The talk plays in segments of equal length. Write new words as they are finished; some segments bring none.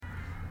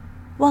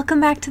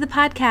Welcome back to the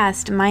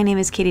podcast. My name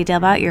is Katie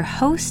Dalebout, your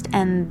host,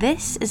 and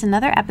this is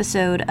another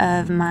episode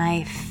of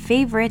my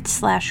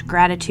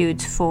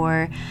favorite/gratitudes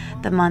for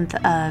the month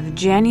of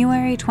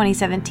January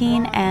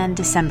 2017 and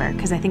December,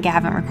 because I think I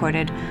haven't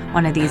recorded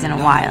one of these in a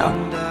while.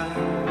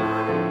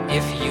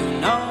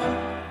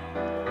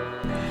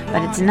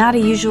 But it's not a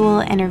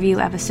usual interview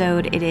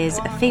episode. It is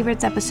a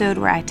favorites episode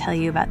where I tell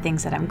you about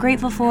things that I'm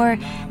grateful for,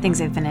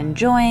 things I've been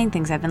enjoying,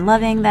 things I've been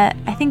loving that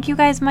I think you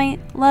guys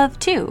might love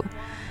too.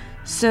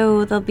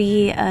 So there'll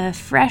be a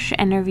fresh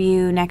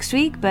interview next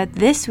week, but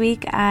this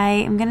week I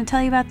am going to tell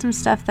you about some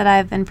stuff that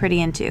I've been pretty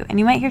into. And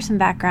you might hear some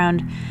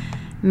background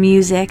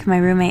music. My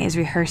roommate is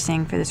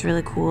rehearsing for this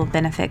really cool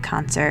benefit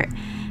concert.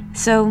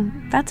 So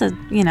that's a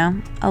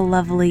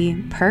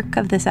lovely perk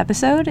of this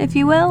episode, if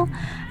you will.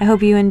 I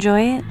hope you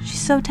enjoy it.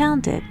 She's so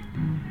talented.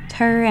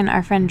 Her and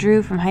our friend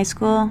Drew from high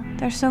school,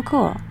 they're so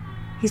cool.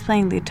 He's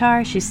playing the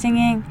guitar, she's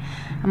singing.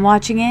 I'm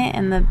watching it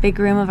in the big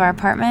room of our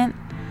apartment.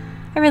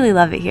 I really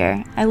love it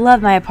here. I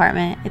love my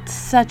apartment. It's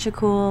such a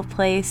cool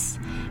place.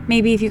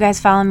 Maybe if you guys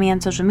follow me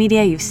on social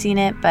media, you've seen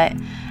it, but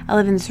I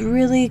live in this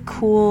really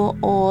cool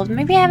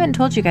maybe I haven't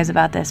told you guys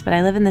about this, but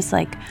I live in this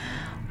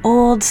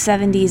old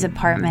 70s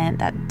apartment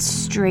that's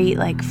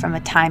straight from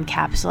a time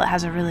capsule. It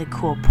has a really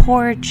cool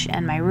porch,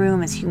 and my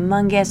room is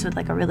humongous with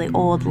a really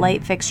old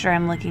light fixture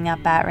I'm looking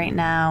up at right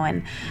now,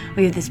 and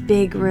we have this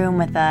big room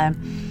with a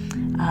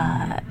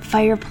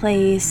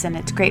fireplace, and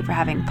it's great for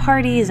having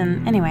parties.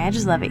 And anyway, I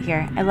just love it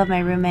here. I love my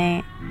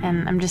roommate,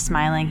 and I'm just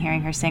smiling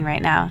hearing her sing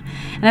right now.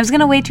 And I was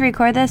going to wait to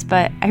record this,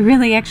 but I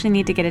really actually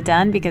need to get it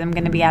done because I'm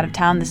going to be out of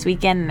town this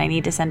weekend, and I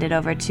need to send it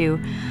over to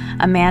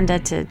Amanda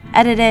to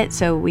edit it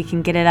so we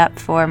can get it up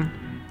for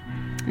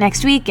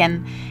next week.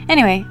 And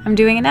anyway, I'm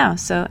doing it now,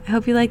 so I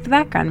hope you like the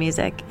background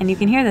music and you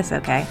can hear this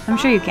okay. I'm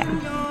sure you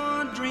can.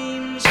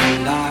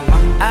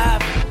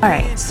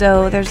 Alright,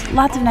 so there's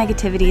lots of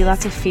negativity,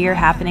 lots of fear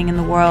happening in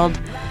the world,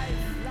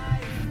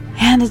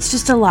 and it's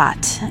just a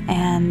lot.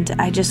 And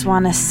I just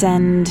want to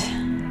send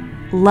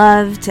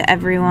love to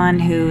everyone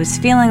who's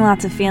feeling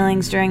lots of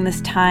feelings during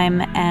this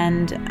time.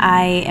 And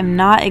I am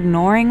not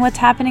ignoring what's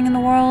happening in the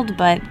world,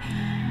 but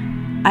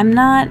I'm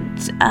not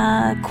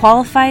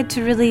qualified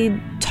to really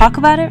talk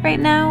about it right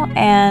now.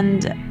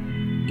 And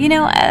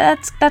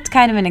that's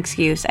kind of an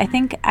excuse. I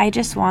think I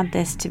just want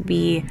this to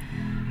be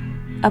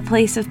a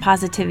place of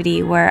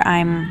positivity where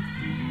I'm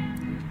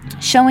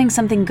showing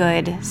something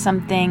good,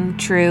 something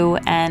true,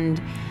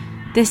 and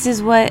this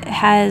is what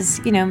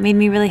has, made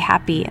me really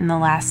happy in the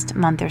last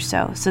month or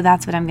so. So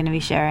that's what I'm going to be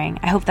sharing.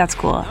 I hope that's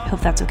cool. I hope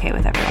that's okay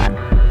with everyone.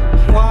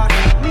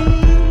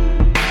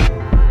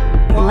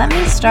 Let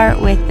me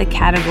start with the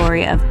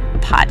category of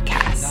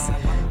podcasts.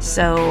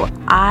 So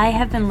I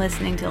have been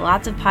listening to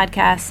lots of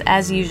podcasts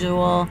as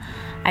usual.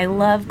 I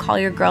love Call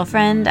Your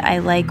Girlfriend. I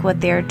like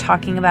what they're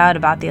talking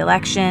about the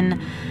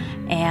election,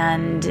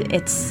 and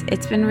it's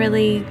been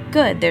really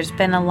good. There's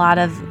been a lot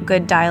of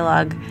good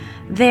dialogue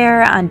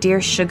there on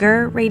Dear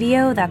Sugar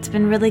Radio. That's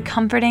been really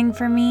comforting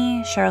for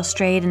me. Cheryl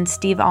Strayed and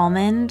Steve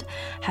Almond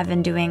have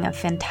been doing a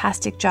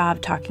fantastic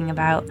job talking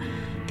about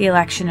the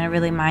election in a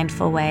really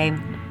mindful way.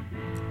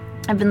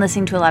 I've been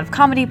listening to a lot of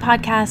comedy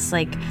podcasts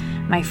like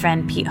my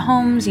friend Pete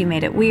Holmes, You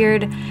Made It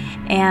Weird,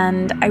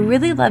 and I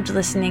really loved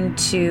listening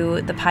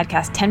to the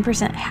podcast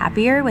 10%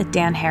 Happier with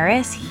Dan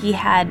Harris. He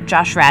had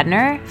Josh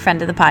Radnor,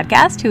 friend of the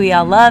podcast, who we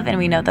all love and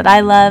we know that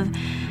I love.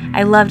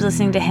 I loved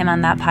listening to him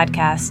on that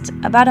podcast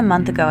about a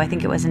month ago. I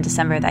think it was in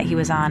December that he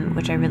was on,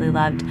 which I really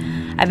loved.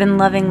 I've been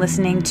loving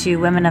listening to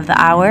Women of the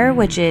Hour,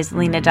 which is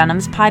Lena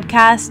Dunham's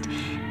podcast.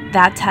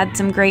 That's had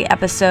some great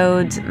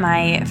episodes.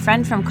 My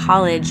friend from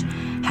college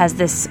has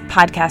this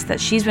podcast that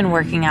she's been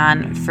working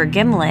on for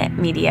Gimlet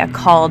Media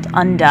called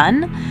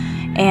Undone,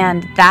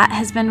 and that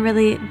has been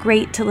really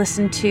great to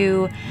listen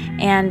to.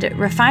 And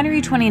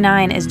Refinery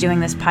 29 is doing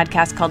this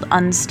podcast called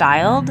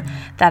Unstyled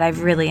that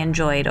I've really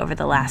enjoyed over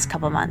the last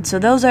couple months. So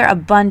those are a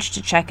bunch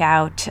to check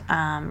out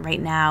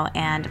right now.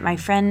 And my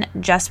friend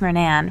Jess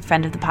Mernan,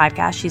 friend of the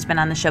podcast, she's been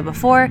on the show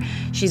before.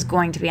 She's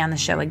going to be on the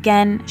show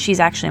again. She's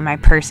actually my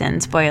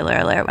person, spoiler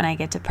alert when I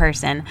get to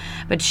person.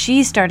 But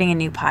she's starting a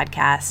new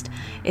podcast.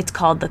 It's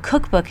called The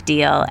Cookbook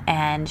Deal,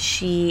 and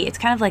it's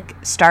kind of like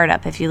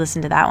Startup if you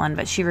listen to that one,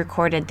 but she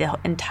recorded the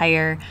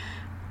entire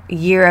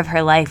year of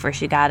her life where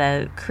she got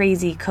a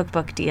crazy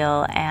cookbook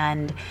deal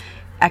and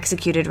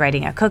executed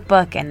writing a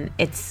cookbook, and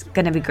it's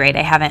going to be great.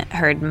 I haven't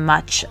heard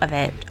much of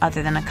it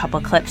other than a couple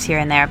clips here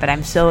and there, but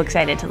I'm so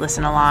excited to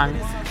listen along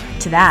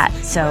to that.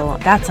 So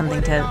that's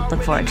something to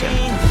look forward to.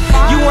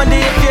 You wonder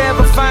if you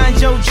ever find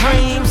your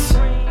dreams.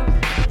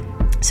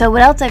 So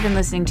what else I've been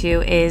listening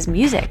to is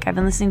music. I've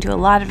been listening to a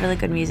lot of really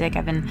good music.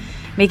 I've been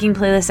making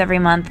playlists every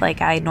month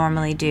like I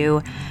normally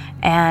do.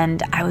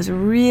 And I was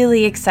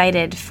really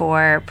excited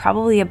for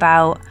probably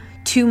about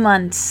 2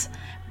 months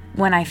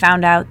when I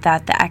found out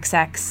that the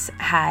XX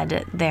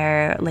had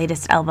their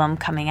latest album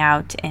coming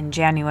out in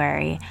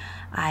January.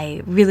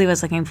 I really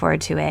was looking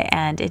forward to it,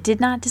 and it did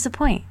not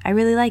disappoint. I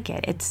really like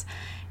it.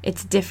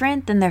 It's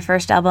different than their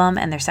first album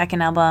and their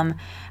second album,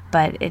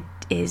 but it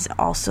is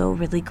also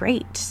really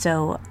great.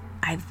 So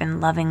I've been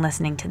loving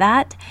listening to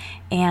that.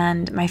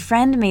 And my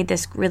friend made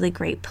this really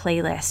great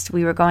playlist.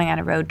 We were going on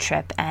a road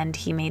trip, and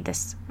he made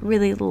this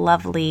really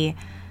lovely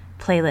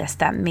playlist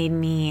that made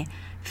me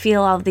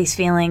feel all of these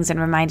feelings and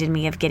reminded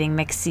me of getting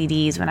mixed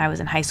CDs when I was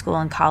in high school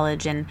and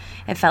college, and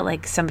it felt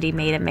like somebody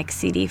made a mixed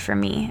CD for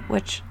me,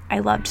 which I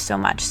loved so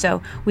much.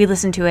 So we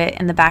listened to it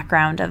in the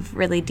background of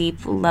really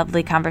deep,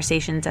 lovely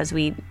conversations as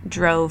we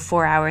drove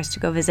 4 hours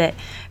to go visit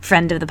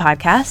friend of the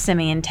podcast,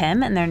 Simi and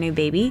Tim, and their new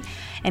baby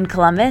in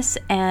Columbus,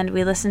 and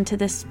we listened to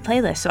this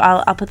playlist. So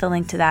I'll put the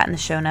link to that in the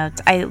show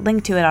notes. I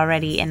linked to it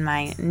already in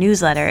my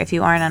newsletter. If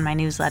you aren't on my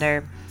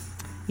newsletter,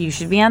 you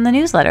should be on the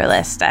newsletter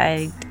list.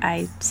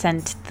 I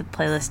sent the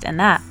playlist in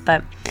that.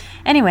 But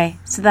anyway,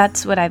 so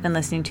that's what I've been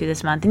listening to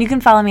this month. And you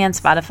can follow me on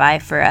Spotify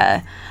for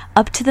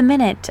up to the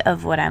minute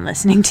of what I'm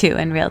listening to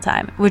in real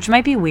time, which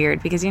might be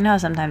weird because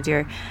sometimes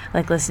you're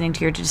like listening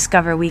to your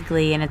Discover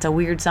Weekly and it's a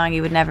weird song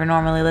you would never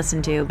normally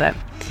listen to. But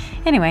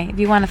anyway, if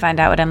you want to find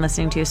out what I'm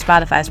listening to,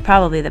 Spotify is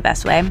probably the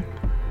best way.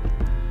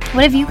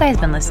 What have you guys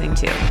been listening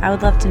to? I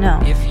would love to know.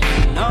 If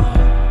you know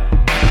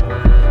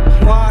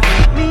what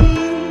it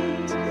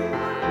means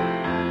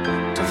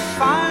to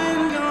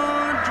find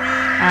your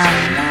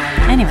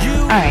dreams. Anyway,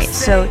 alright,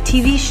 so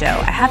TV show.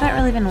 I haven't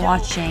really been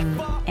watching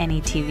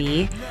any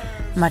TV,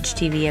 much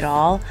TV at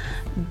all,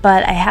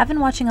 but I have been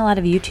watching a lot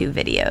of YouTube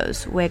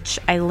videos, which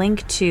I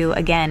link to,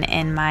 again,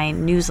 in my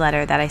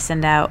newsletter that I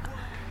send out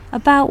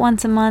about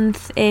once a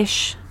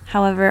month-ish,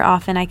 however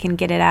often I can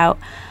get it out.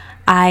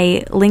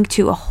 I link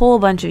to a whole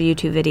bunch of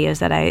YouTube videos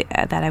that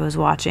I was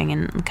watching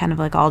in kind of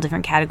like all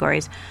different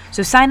categories.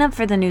 So sign up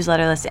for the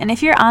newsletter list, and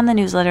if you're on the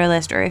newsletter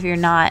list or if you're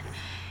not,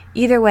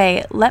 either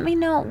way, let me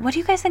know, what do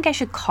you guys think I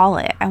should call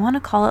it? I want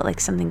to call it like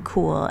something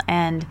cool.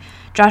 And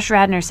Josh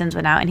Radnor sends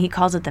one out and he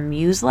calls it the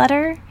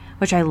Muse-letter,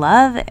 which I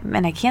love,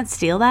 and I can't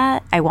steal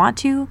that. I want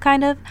to,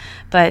 kind of,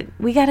 but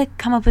we got to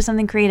come up with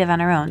something creative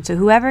on our own. So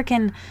whoever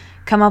can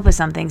come up with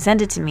something,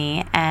 send it to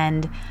me,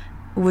 and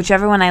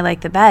whichever one I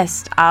like the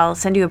best, I'll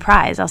send you a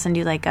prize. I'll send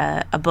you like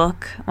a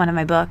book, one of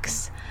my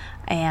books,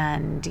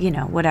 and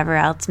whatever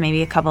else,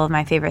 maybe a couple of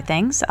my favorite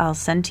things I'll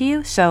send to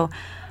you. So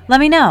let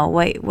me know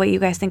what you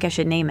guys think I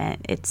should name it.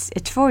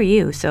 It's for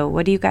you, so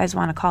what do you guys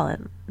want to call it?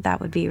 That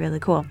would be really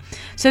cool.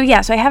 So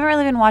I haven't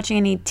really been watching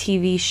any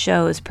TV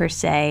shows per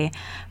se,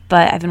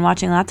 but I've been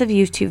watching lots of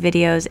YouTube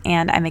videos,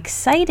 and I'm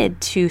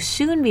excited to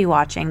soon be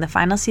watching the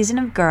final season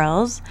of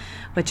Girls,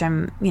 which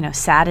I'm,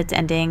 sad it's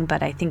ending,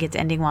 but I think it's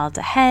ending while it's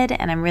ahead,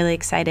 and I'm really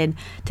excited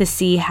to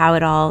see how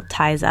it all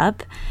ties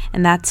up,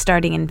 and that's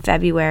starting in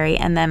February.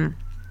 And then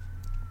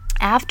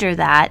after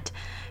that,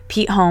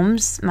 Pete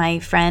Holmes, my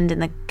friend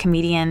and the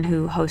comedian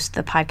who hosts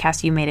the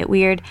podcast You Made It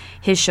Weird,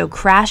 his show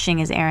Crashing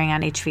is airing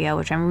on HBO,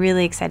 which I'm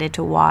really excited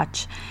to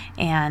watch,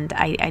 and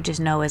I just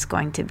know is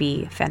going to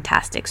be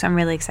fantastic. So I'm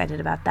really excited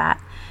about that.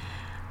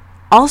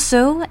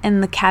 Also,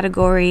 in the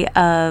category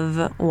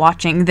of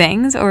watching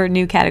things, or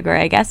new category,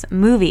 I guess,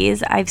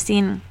 movies, I've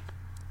seen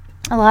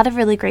a lot of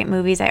really great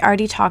movies. I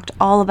already talked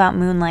all about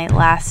Moonlight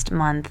last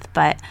month,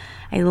 but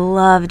I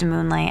loved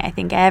Moonlight. I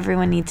think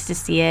everyone needs to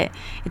see it.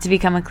 It's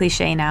become a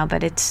cliche now,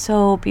 but it's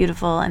so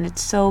beautiful and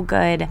it's so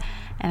good,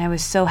 and I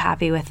was so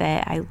happy with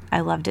it. I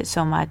loved it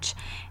so much.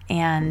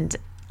 And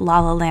La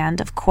La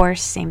Land, of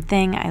course, same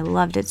thing. I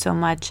loved it so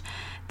much.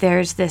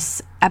 There's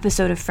this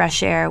episode of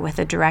Fresh Air with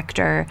a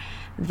director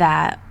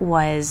that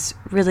was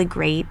really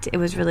great. It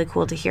was really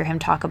cool to hear him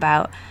talk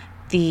about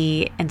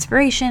the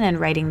inspiration and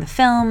writing the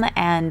film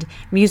and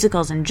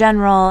musicals in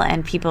general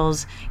and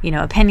people's,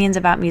 opinions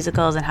about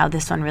musicals, and how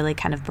this one really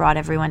kind of brought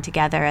everyone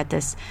together at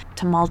this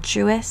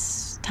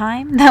tumultuous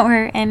time that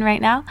we're in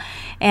right now.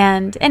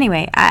 And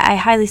anyway, I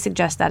highly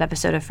suggest that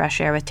episode of Fresh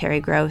Air with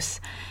Terry Gross,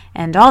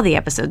 and all the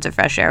episodes of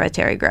Fresh Air with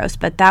Terry Gross,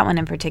 but that one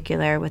in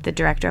particular with the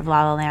director of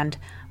La La Land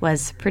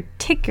was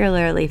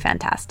particularly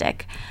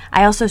fantastic.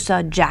 I also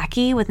saw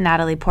Jackie with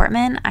Natalie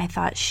Portman. I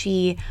thought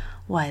she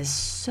was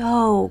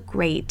so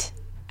great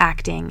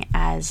acting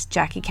as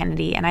Jackie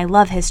Kennedy, and I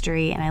love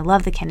history and I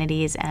love the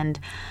Kennedys, and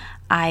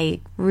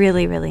I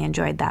really, really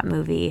enjoyed that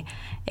movie.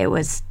 It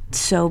was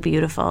so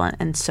beautiful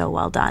and so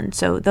well done.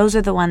 So those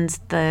are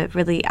the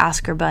really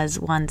Oscar buzz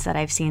ones that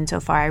I've seen so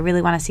far. I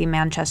really want to see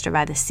Manchester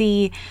by the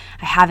Sea.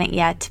 I haven't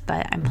yet,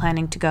 but I'm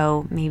planning to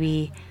go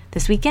maybe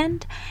this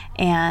weekend,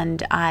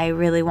 and I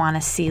really want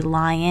to see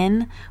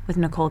Lion with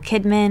Nicole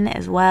Kidman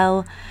as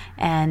well,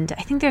 and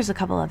I think there's a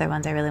couple other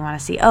ones I really want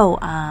to see.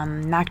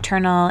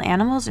 Nocturnal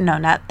Animals? No,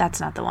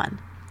 that's not the one.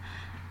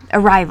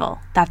 Arrival,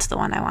 that's the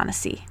one I want to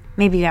see.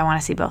 Maybe I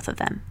want to see both of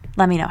them.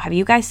 Let me know. Have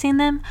you guys seen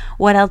them?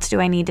 What else do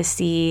I need to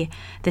see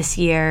this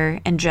year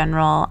in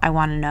general? I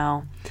want to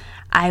know.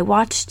 I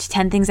watched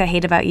 10 Things I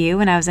Hate About You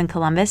when I was in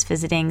Columbus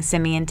visiting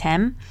Simi and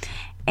Tim,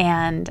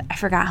 and I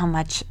forgot how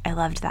much I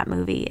loved that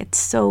movie. It's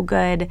so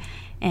good.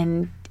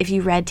 And if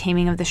you read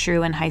Taming of the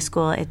Shrew in high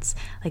school, it's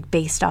like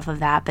based off of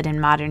that, but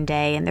in modern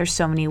day. And there's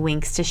so many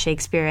winks to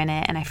Shakespeare in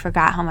it. And I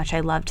forgot how much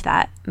I loved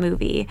that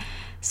movie.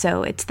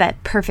 So it's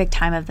that perfect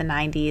time of the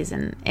 90s.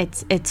 And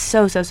it's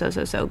so, so, so,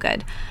 so, so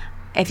good.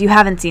 if you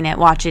haven't seen it,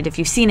 watch it. If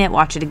you've seen it,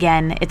 watch it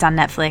again. It's on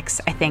Netflix.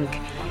 I think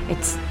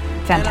it's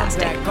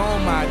fantastic.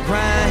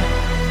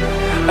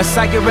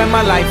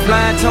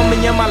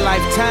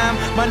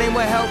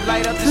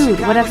 Food.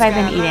 What have I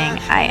been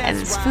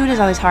eating? Food is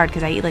always hard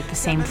because I eat like the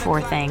same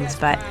 4 things,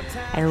 but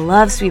I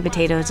love sweet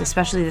potatoes,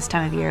 especially this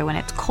time of year when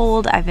it's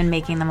cold. I've been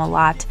making them a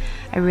lot.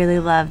 I really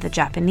love the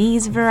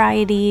Japanese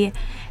variety.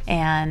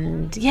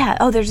 And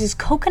there's these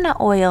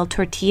coconut oil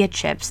tortilla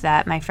chips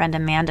that my friend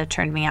Amanda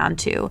turned me on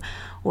to,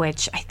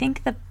 which I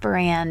think the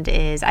brand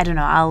is, I don't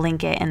know, I'll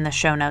link it in the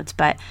show notes,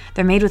 but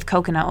they're made with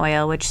coconut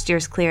oil, which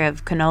steers clear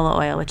of canola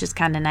oil, which is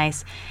kind of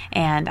nice.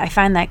 And I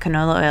find that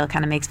canola oil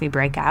kind of makes me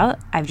break out.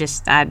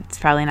 It's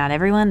probably not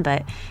everyone,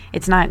 but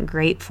it's not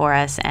great for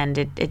us, and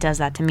it does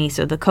that to me.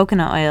 So the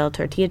coconut oil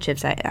tortilla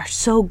chips are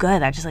so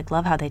good. I just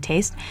love how they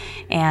taste.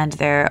 And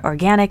they're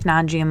organic,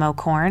 non-GMO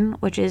corn,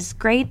 which is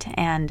great,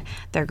 and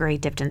they're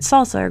great dipped in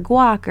salsa or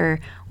guac or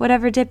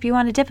whatever dip you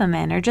want to dip them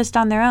in, or just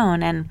on their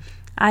own. And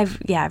I've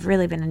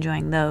really been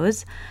enjoying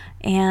those.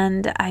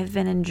 And I've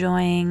been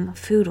enjoying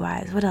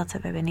food-wise. What else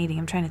have I been eating?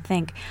 I'm trying to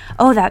think.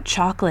 Oh, that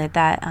chocolate,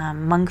 that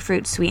monk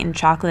fruit sweetened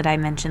chocolate I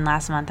mentioned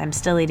last month. I'm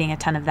still eating a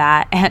ton of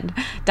that. And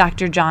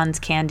Dr. John's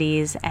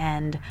candies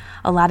and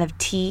a lot of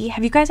tea.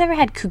 Have you guys ever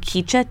had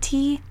kukicha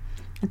tea?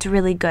 It's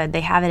really good.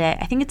 They have it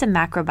I think it's a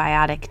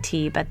macrobiotic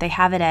tea, but they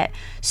have it at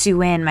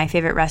Suin, my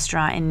favorite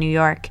restaurant in New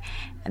York.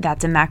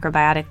 That's a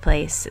macrobiotic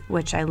place,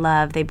 which I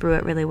love. They brew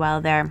it really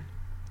well there.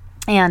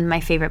 And my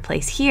favorite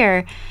place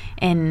here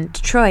in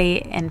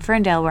Detroit, in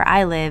Ferndale, where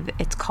I live,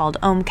 it's called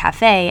Om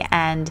Cafe,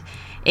 and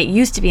it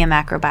used to be a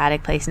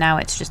macrobiotic place. Now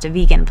it's just a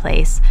vegan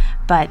place,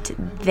 but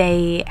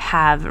they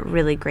have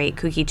really great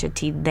kukicha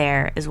tea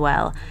there as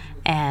well.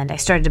 And I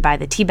started to buy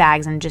the tea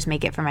bags and just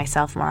make it for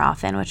myself more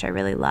often, which I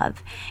really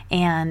love.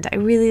 And I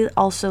really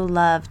also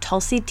love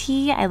Tulsi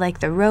tea. I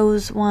like the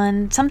rose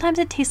one. Sometimes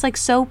it tastes like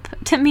soap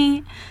to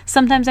me.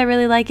 Sometimes I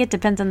really like it.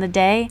 Depends on the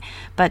day.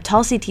 But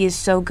Tulsi tea is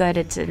so good.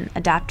 It's an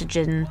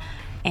adaptogen,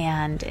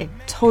 and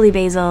it's holy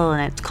basil,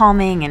 and it's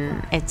calming,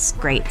 and it's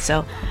great.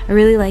 So I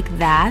really like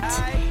that.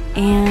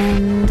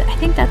 And I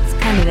think that's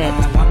kind of it.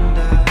 I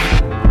wonder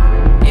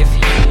if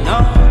you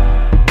know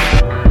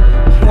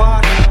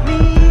what it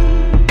means.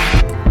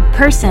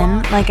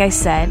 Person, like I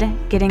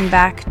said, getting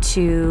back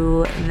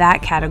to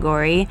that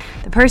category,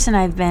 the person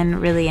I've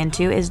been really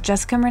into is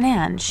Jessica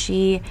Renan.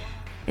 She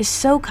is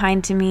so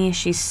kind to me.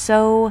 She's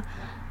so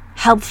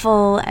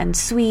helpful and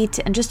sweet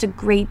and just a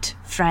great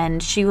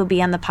friend. She will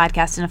be on the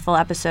podcast in a full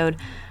episode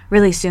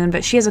really soon,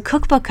 but she has a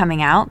cookbook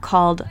coming out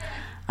called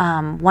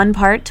One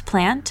Part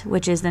Plant,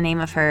 which is the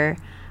name of her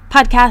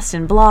podcast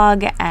and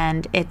blog,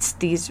 and it's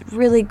these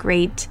really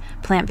great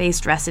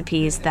plant-based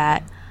recipes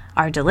that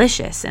are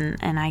delicious, and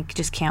I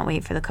just can't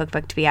wait for the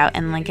cookbook to be out.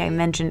 And like I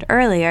mentioned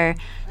earlier,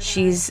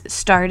 she's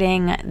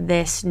starting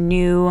this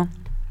new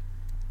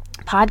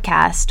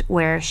podcast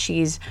where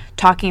she's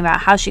talking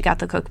about how she got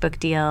the cookbook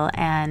deal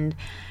and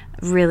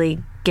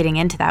really getting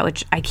into that,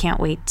 which I can't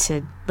wait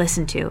to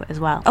listen to as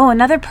well. Oh,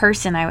 another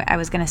person I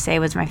was going to say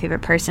was my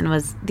favorite person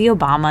was the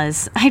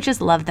Obamas. I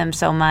just love them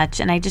so much,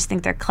 and I just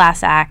think they're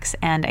class acts,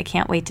 and I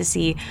can't wait to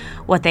see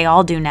what they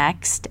all do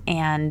next.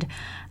 And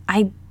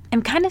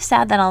I'm kind of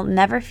sad that I'll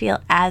never feel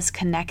as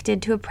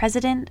connected to a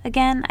president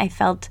again. I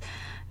felt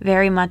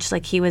very much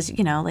like he was,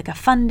 like a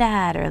fun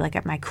dad or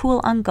like my cool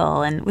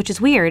uncle, and which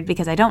is weird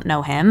because I don't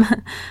know him,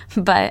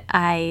 but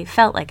I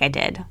felt like I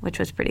did, which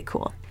was pretty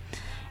cool.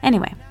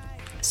 Anyway,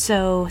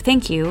 so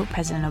thank you,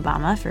 President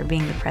Obama, for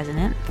being the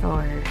president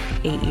for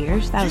 8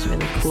 years. That was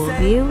really cool of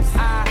you.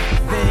 I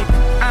think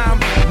I'm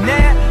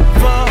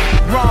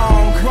never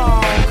wrong.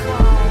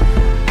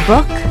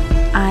 Book.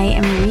 I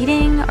am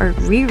reading, or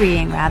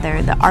rereading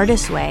rather, The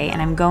Artist's Way, and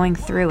I'm going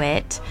through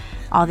it,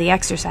 all the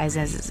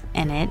exercises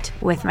in it,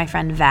 with my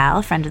friend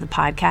Val, friend of the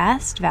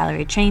podcast,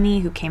 Valerie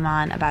Cheney, who came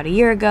on about a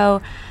year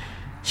ago.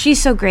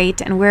 She's so great,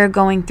 and we're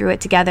going through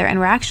it together, and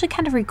we're actually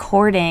kind of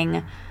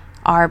recording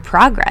our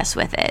progress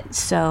with it.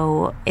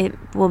 So it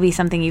will be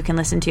something you can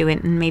listen to,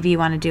 and maybe you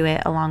want to do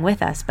it along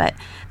with us. But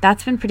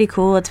that's been pretty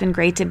cool. It's been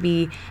great to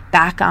be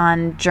back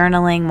on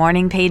journaling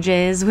morning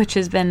pages, which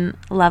has been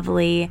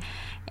lovely,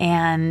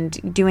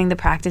 and doing the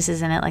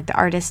practices in it, like the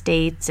artist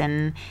dates.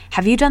 And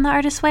have you done The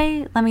Artist's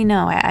Way? Let me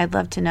know. I'd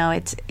love to know.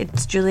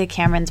 It's Julia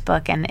Cameron's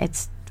book, and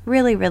it's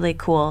really, really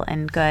cool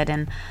and good.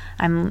 And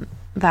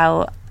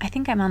I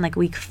think I'm on like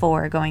week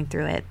 4 going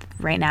through it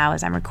right now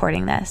as I'm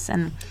recording this.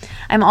 And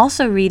I'm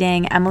also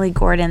reading Emily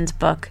Gordon's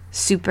book,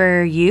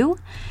 Super You.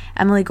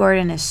 Emily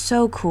Gordon is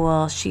so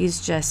cool. She's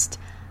just,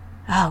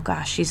 oh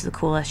gosh, she's the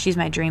coolest. She's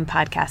my dream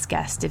podcast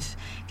guest. If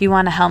you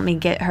want to help me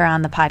get her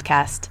on the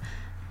podcast,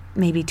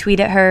 maybe tweet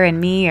at her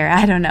and me, or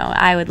I don't know.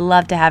 I would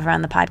love to have her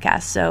on the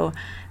podcast. So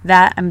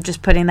that, I'm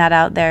just putting that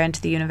out there into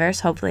the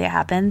universe. Hopefully it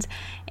happens.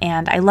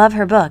 And I love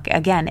her book.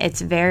 Again,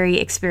 it's very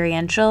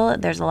experiential.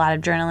 There's a lot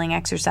of journaling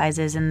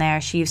exercises in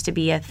there. She used to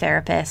be a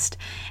therapist,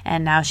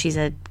 and now she's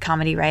a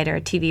comedy writer,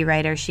 a TV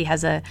writer. She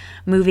has a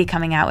movie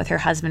coming out with her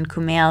husband,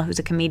 Kumail, who's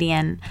a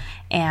comedian,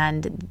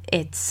 and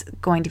it's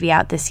going to be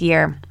out this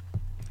year.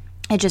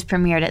 it just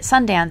premiered at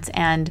Sundance,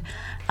 and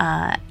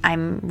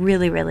I'm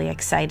really, really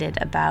excited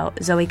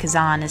about Zoe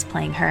Kazan is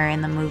playing her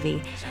in the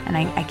movie, and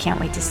I can't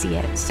wait to see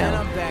it. So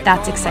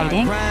that's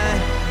exciting.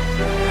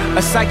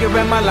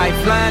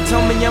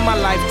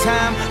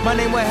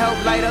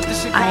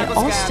 I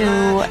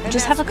also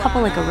just have a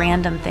couple like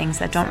random things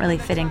that don't really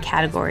fit in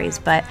categories,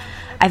 but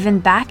I've been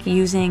back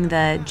using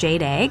the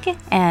Jade Egg.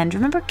 And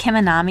remember Kim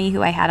Anami,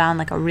 who I had on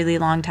like a really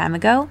long time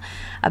ago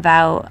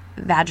about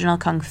vaginal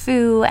kung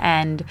fu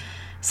and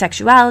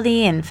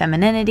sexuality and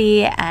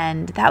femininity,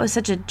 and that was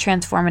such a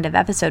transformative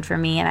episode for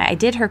me. And I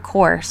did her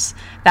course,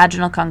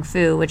 Vaginal Kung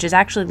Fu, which is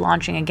actually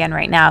launching again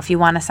right now. If you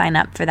want to sign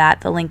up for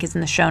that, the link is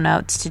in the show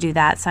notes to do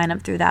that. Sign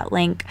up through that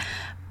link.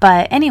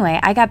 But anyway,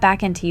 I got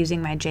back into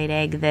using my Jade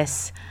Egg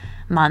this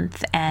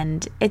month,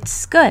 and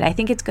it's good. I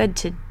think it's good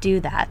to do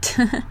that.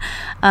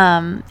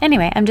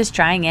 Anyway, I'm just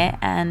trying it,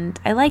 and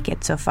I like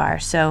it so far.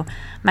 So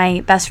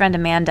my best friend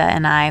Amanda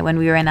and I, when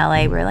we were in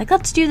LA, we were like,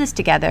 let's do this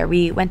together.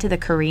 We went to the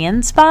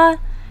Korean spa.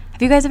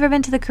 Have you guys ever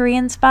been to the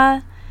Korean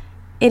spa?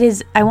 It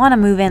is, I want to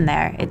move in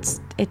there.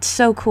 It's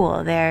so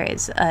cool. There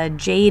is a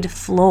jade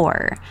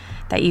floor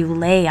that you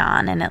lay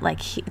on, and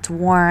it's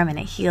warm and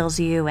it heals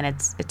you, and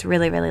it's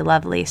really, really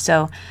lovely.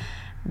 So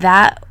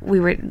that we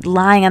were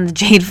lying on the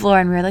jade floor,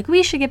 and we were like,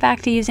 we should get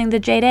back to using the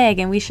Jade Egg,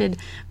 and we should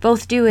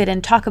both do it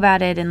and talk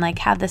about it and like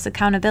have this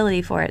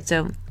accountability for it.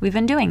 So we've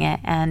been doing it,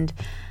 and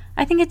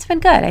I think it's been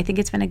good. I think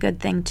it's been a good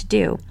thing to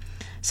do.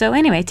 So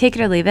anyway, take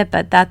it or leave it,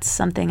 but that's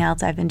something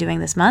else I've been doing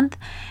this month.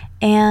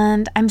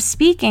 And I'm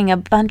speaking a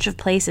bunch of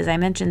places. I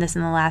mentioned this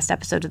in the last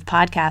episode of the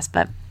podcast,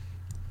 but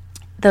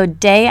the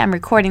day I'm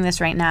recording this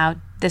right now,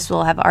 this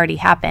will have already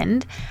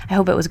happened. I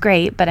hope it was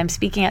great, but I'm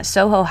speaking at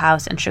Soho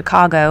House in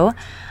Chicago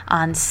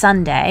on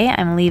Sunday.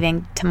 I'm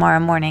leaving tomorrow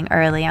morning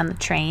early on the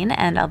train,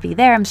 and I'll be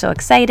there. I'm so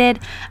excited.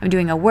 I'm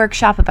doing a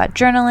workshop about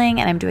journaling,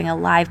 and I'm doing a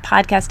live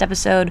podcast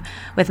episode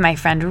with my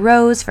friend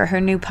Rose for her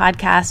new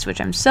podcast,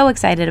 which I'm so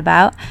excited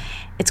about.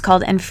 It's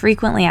called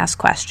Infrequently Asked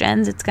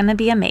Questions. It's going to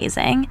be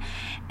amazing.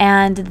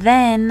 And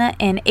then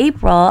in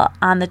April,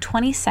 on the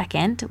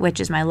 22nd, which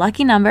is my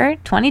lucky number,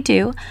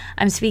 22,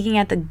 I'm speaking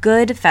at the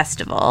Good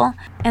Festival.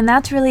 And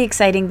that's really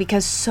exciting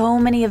because so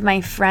many of my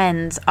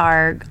friends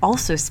are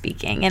also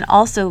speaking and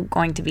also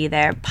going to be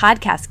there.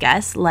 Podcast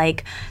guests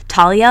like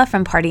Talia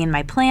from Party in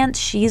My Plants,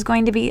 she's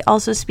going to be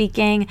also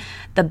speaking.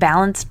 The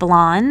Balanced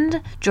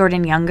Blonde,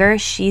 Jordan Younger,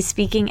 she's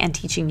speaking and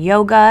teaching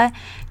yoga.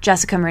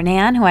 Jessica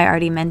Mernan, who I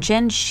already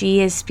mentioned,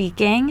 she is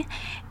speaking.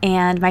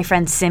 And my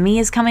friend Simi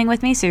is coming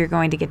with me, so you're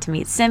going to get to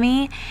meet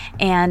Simi.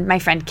 And my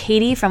friend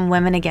Katie from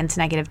Women Against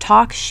Negative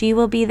Talk, she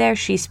will be there.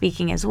 She's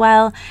speaking as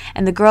well.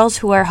 And the girls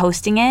who are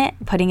hosting it,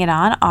 putting it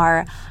on,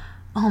 are,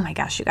 oh my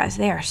gosh, you guys,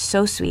 they are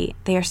so sweet.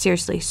 They are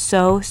seriously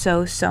so,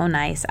 so, so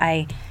nice.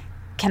 I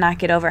cannot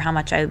get over how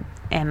much I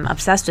am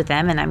obsessed with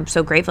them, and I'm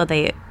so grateful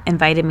they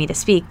invited me to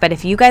speak. But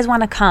if you guys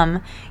want to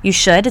come, you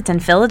should. It's in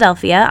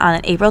Philadelphia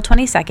on April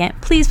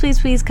 22nd. Please, please,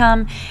 please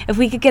come. If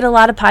we could get a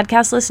lot of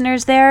podcast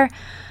listeners there,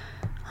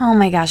 oh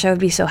my gosh, I would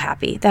be so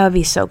happy. That would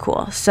be so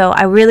cool. So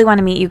I really want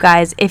to meet you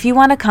guys. If you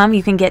want to come,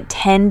 you can get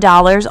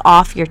 $10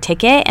 off your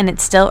ticket, and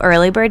it's still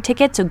early bird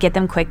tickets, so get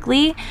them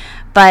quickly.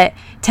 But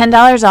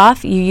 $10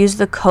 off, you use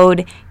the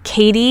code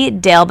Katie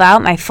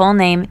Dalebout, my full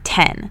name,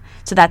 10.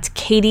 So that's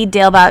Katie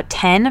Dalebout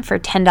 10 for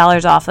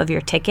 $10 off of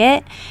your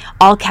ticket.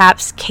 All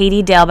caps,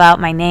 Katie Dalebout,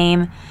 my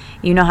name.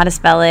 You know how to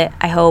spell it,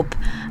 I hope.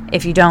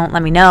 If you don't,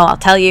 let me know. I'll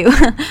tell you.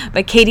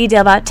 But Katie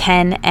Dalebout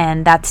 10,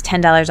 and that's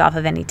 $10 off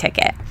of any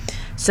ticket.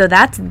 So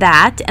that's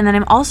that. And then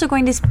I'm also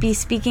going to be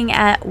speaking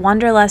at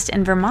Wanderlust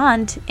in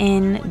Vermont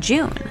in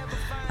June,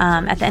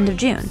 at the end of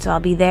June. So I'll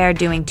be there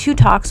doing 2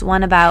 talks,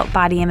 one about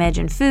body image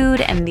and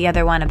food, and the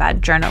other one about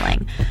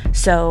journaling.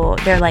 So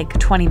they're like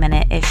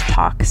 20-minute-ish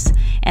talks.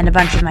 And a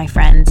bunch of my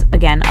friends,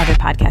 again, other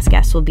podcast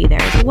guests, will be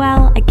there as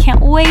well. I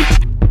can't wait.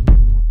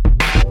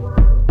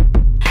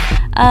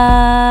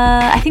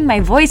 I think my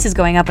voice is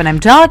going up when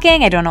I'm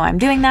talking. I don't know why I'm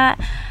doing that.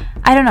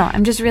 I don't know.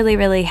 I'm just really,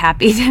 really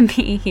happy to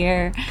be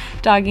here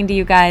talking to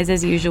you guys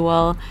as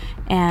usual.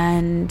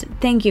 And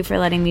thank you for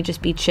letting me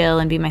just be chill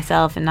and be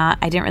myself and I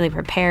didn't really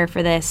prepare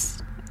for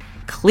this,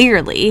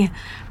 clearly.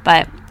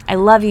 But I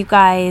love you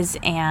guys,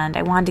 and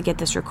I wanted to get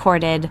this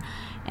recorded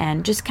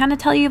and just kind of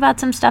tell you about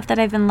some stuff that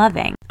I've been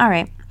loving. All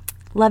right.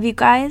 Love you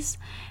guys.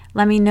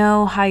 Let me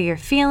know how you're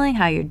feeling,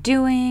 how you're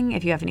doing,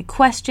 if you have any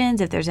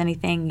questions, if there's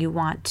anything you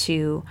want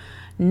to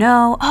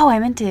know. Oh, I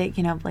meant to,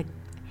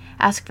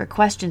 ask for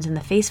questions in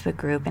the Facebook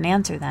group and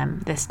answer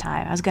them this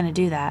time. I was going to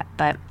do that,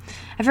 but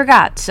I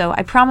forgot. So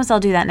I promise I'll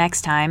do that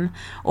next time.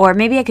 Or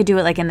maybe I could do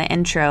it like in the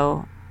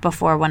intro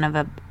before one of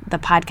the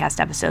podcast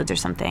episodes or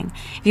something.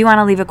 If you want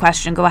to leave a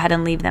question, go ahead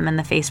and leave them in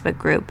the Facebook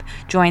group.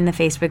 Join the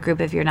Facebook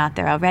group if you're not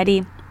there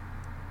already.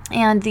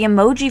 And the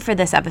emoji for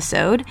this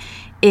episode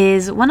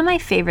is one of my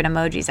favorite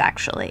emojis,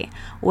 actually,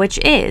 which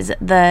is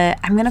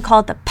I'm going to call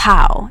it the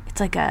POW.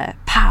 It's like a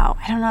POW.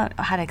 I don't know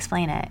how to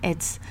explain it.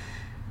 It's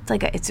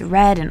it's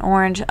red and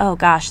orange. Oh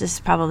gosh, this is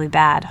probably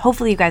bad.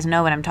 Hopefully you guys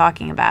know what I'm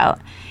talking about.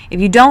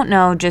 If you don't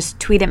know, just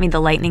tweet at me the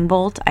lightning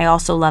bolt. I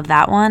also love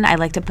that one. I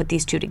like to put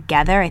these two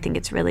together. I think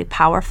it's really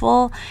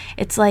powerful.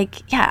 It's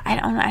like, yeah,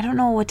 I don't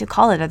know what to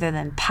call it other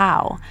than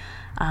pow.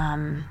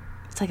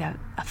 It's like a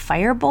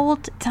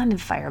firebolt. It sounded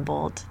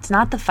firebolt. It's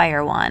not the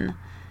fire one.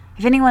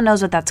 If anyone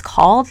knows what that's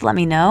called, let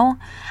me know.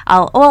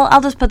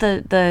 I'll just put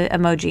the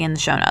emoji in the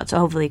show notes, so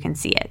hopefully you can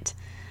see it.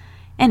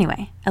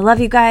 Anyway, I love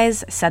you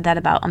guys. I said that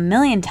about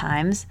 1,000,000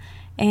 times,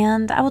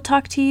 and I will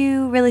talk to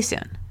you really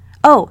soon.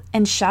 Oh,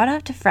 and shout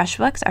out to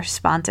FreshBooks, our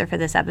sponsor for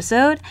this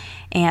episode,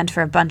 and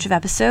for a bunch of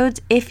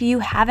episodes. If you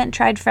haven't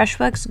tried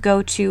FreshBooks,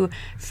 go to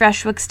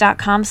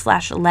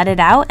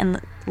freshbooks.com/letitout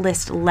and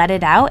list Let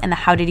It Out in the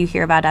How Did You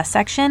Hear About Us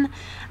section.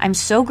 I'm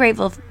so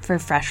grateful for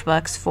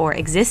FreshBooks for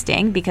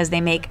existing because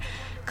they make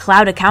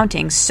cloud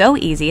accounting so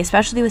easy,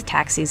 especially with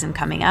tax season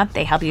coming up.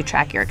 They help you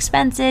track your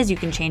expenses. You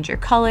can change your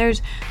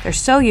colors. They're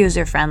so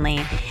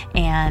user-friendly,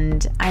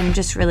 and I'm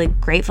just really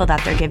grateful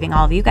that they're giving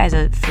all of you guys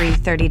a free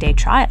 30-day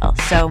trial.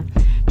 So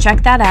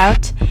check that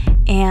out,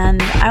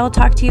 and I will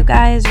talk to you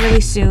guys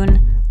really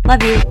soon.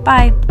 Love you.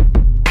 Bye.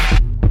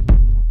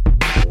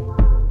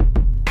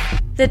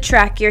 The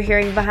track you're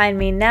hearing behind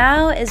me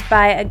now is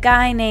by a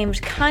guy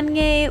named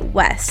Kanye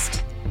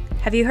West.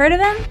 Have you heard of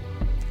him?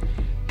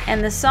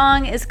 And the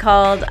song is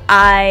called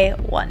I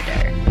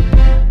Wonder.